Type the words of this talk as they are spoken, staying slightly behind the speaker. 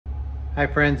Hi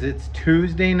friends, it's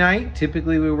Tuesday night.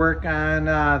 Typically we work on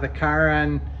the car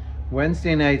on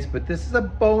Wednesday nights, but this is a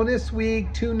bonus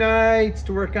week, 2 nights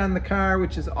to work on the car,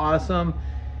 which is awesome.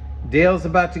 Dale's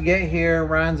about to get here,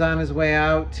 Ron's on his way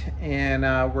out, and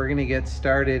we're gonna get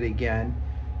started again.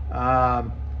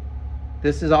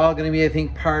 This is all gonna be, I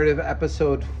think, part of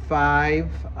episode 5.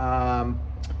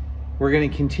 We're gonna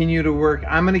continue to work,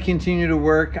 I'm gonna continue to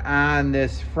work on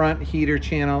this front heater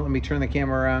channel. Let me turn the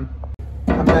camera around.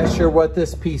 I'm not sure what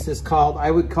this piece is called.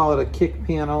 I would call it a kick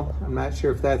panel. I'm not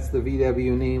sure if that's the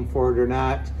VW name for it or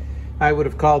not. I would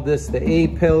have called this the A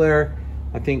pillar.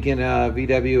 I think in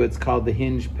VW it's called the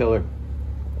hinge pillar.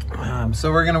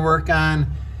 So we're gonna work on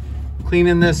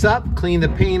cleaning this up, clean the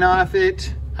paint off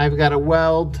it. I've got to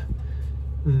weld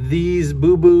these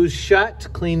boo-boos shut,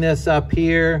 clean this up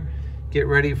here, get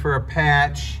ready for a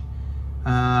patch,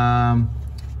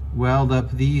 weld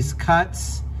up these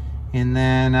cuts, and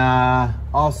then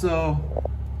also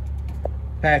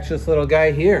patch this little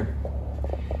guy here.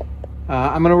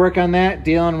 I'm gonna work on that.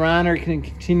 Dale and Ron are gonna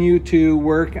continue to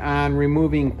work on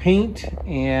removing paint,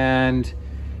 and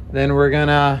then we're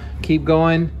gonna keep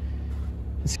going.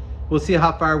 We'll see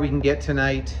how far we can get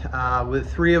tonight.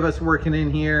 With 3 of us working in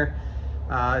here,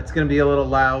 it's gonna be a little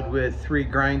loud with 3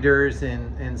 grinders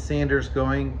and sanders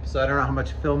going, so I don't know how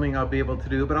much filming I'll be able to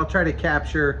do, but I'll try to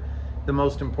capture the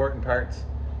most important parts.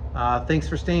 Thanks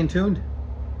for staying tuned.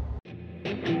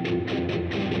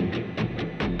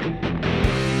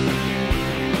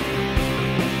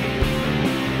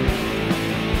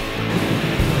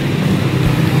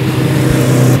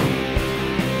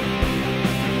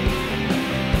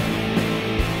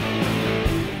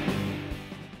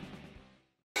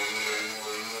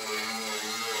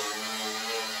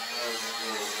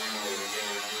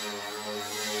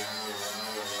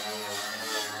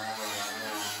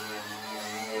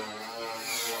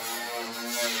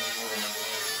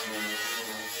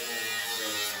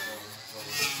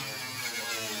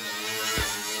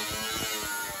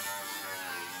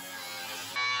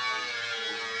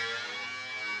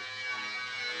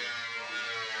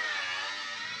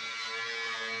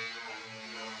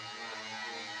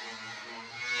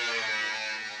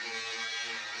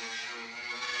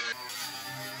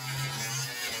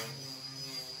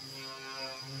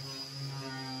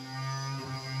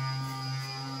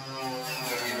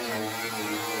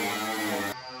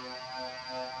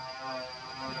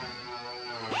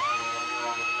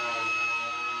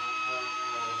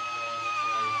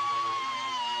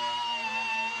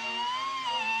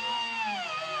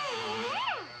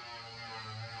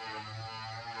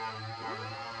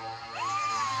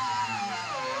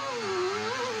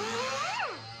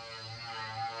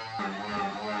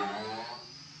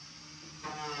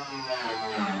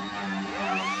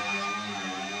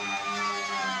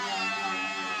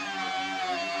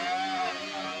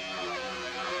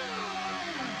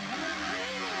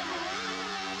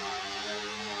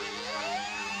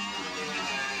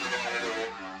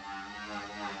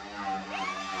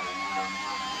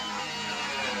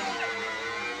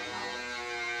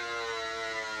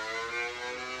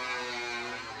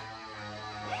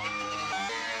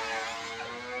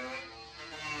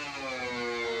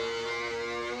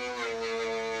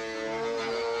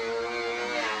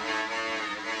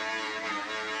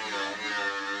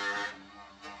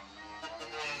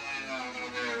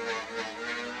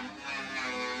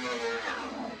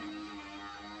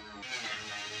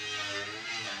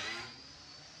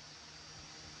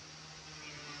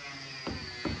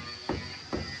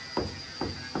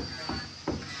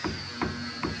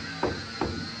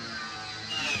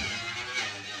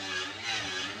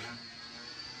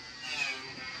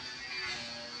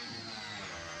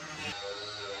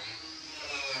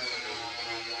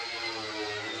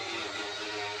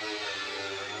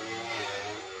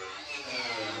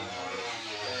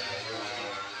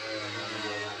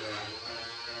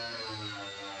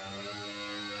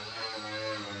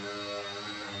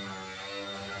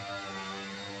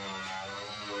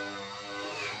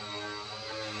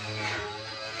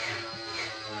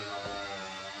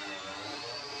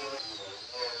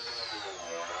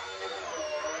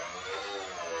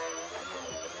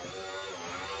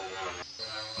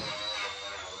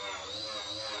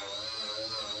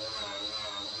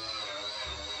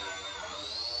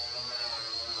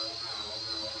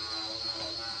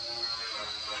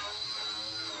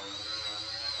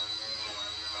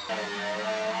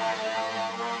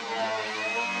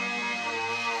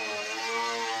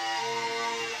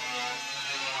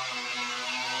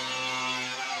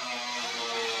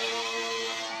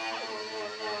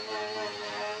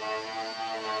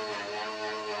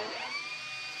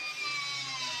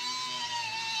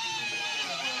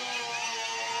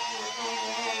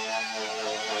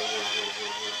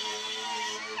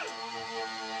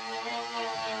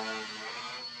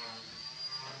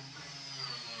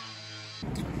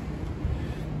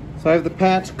 So I have the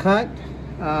patch cut.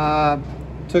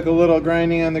 Took a little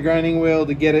grinding on the grinding wheel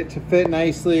to get it to fit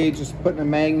nicely, just putting a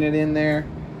magnet in there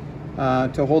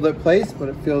to hold it placed, but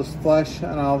it feels flush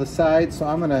on all the sides. So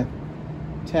I'm gonna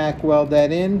tack weld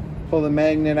that in, pull the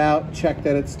magnet out, check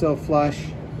that it's still flush,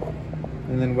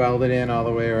 and then weld it in all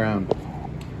the way around.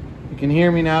 You can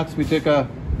hear me now because we took a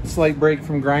slight break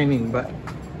from grinding, but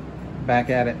back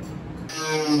at it.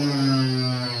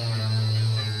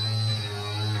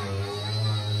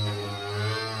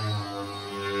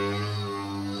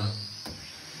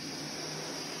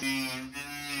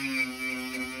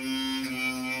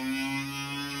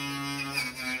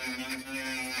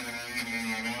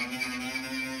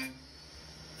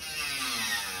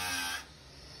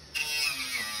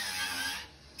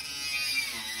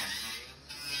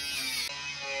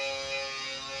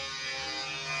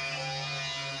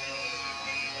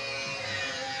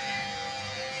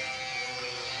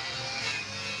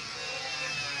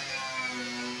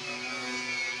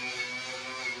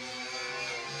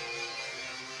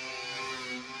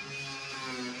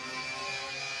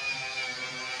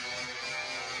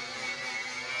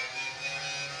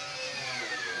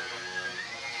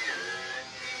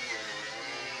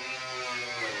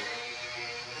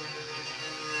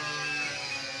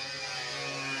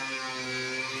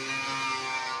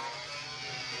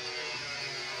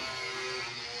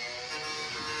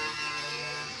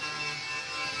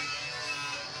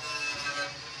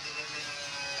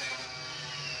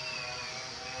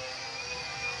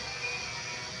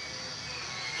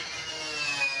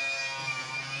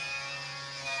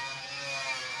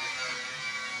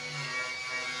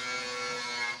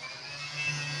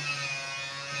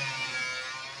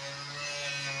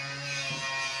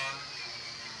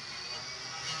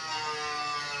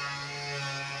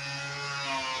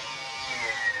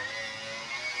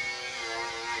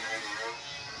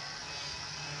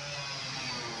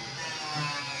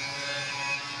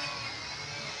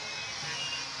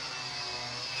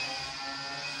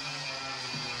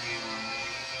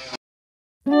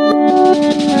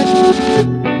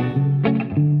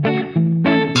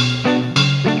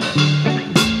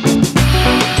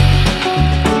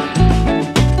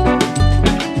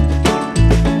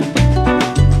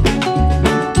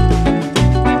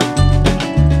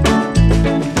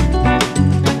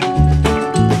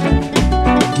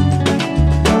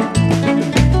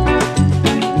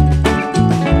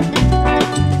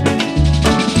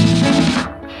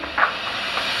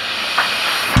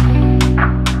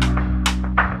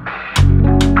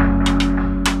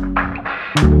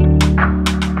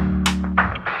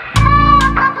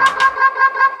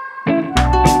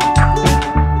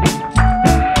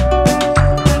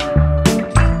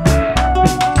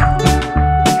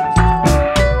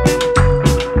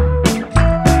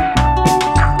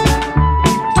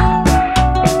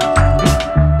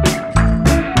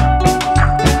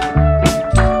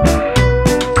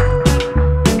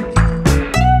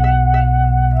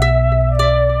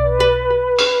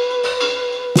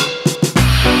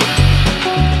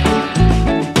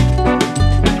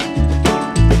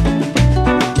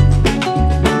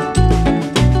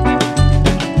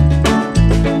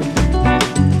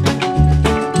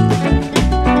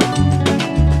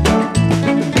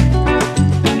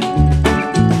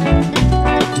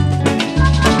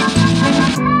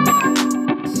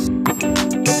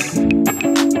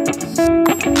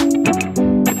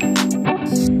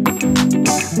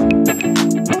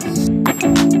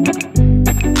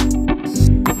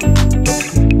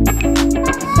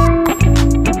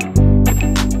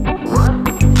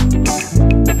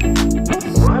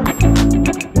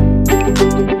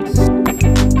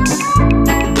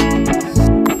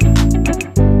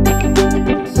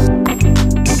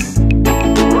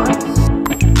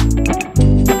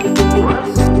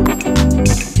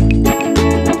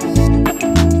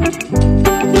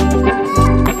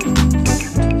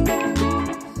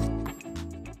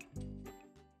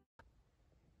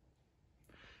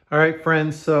 All right,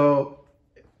 friends, so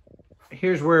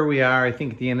here's where we are. I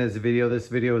think at the end of this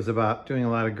video is about doing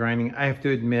a lot of grinding. I have to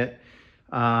admit,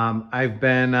 I've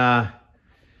been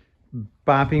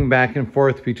bopping back and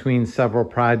forth between several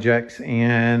projects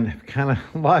and kind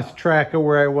of lost track of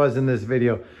where I was in this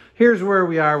video. Here's where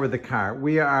we are with the car.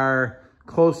 We are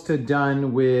close to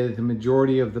done with the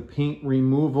majority of the paint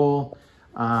removal.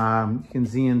 You can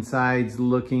see inside's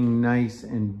looking nice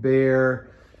and bare.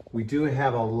 We do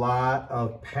have a lot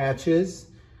of patches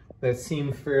that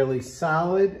seem fairly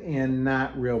solid and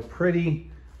not real pretty,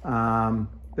 that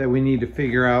we need to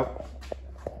figure out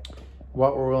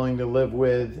what we're willing to live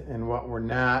with and what we're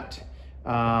not.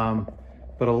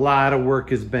 But a lot of work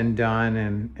has been done,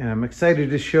 and I'm excited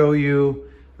to show you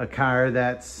a car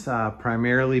that's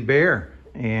primarily bare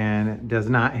and does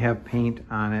not have paint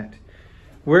on it.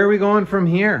 Where are we going from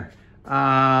here?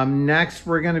 Next,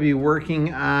 we're going to be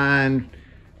working on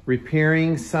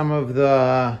repairing some of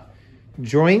the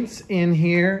joints in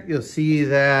here. You'll see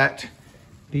that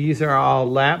these are all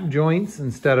lap joints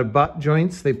instead of butt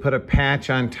joints. They put a patch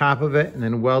on top of it and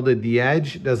then welded the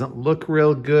edge. It doesn't look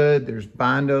real good. There's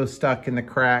Bondo stuck in the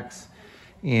cracks,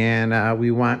 and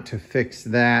we want to fix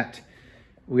that.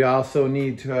 We also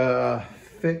need to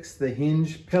fix the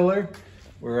hinge pillar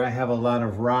where I have a lot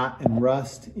of rot and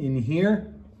rust in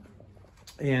here.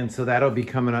 And so that'll be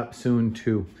coming up soon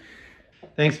too.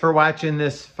 Thanks for watching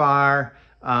this far.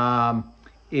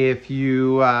 If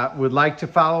you would like to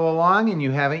follow along and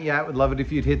you haven't yet, would love it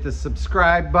if you'd hit the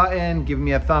subscribe button, give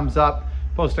me a thumbs up,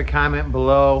 post a comment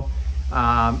below,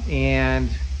 and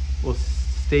we'll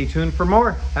stay tuned for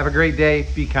more. Have a great day.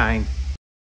 Be kind.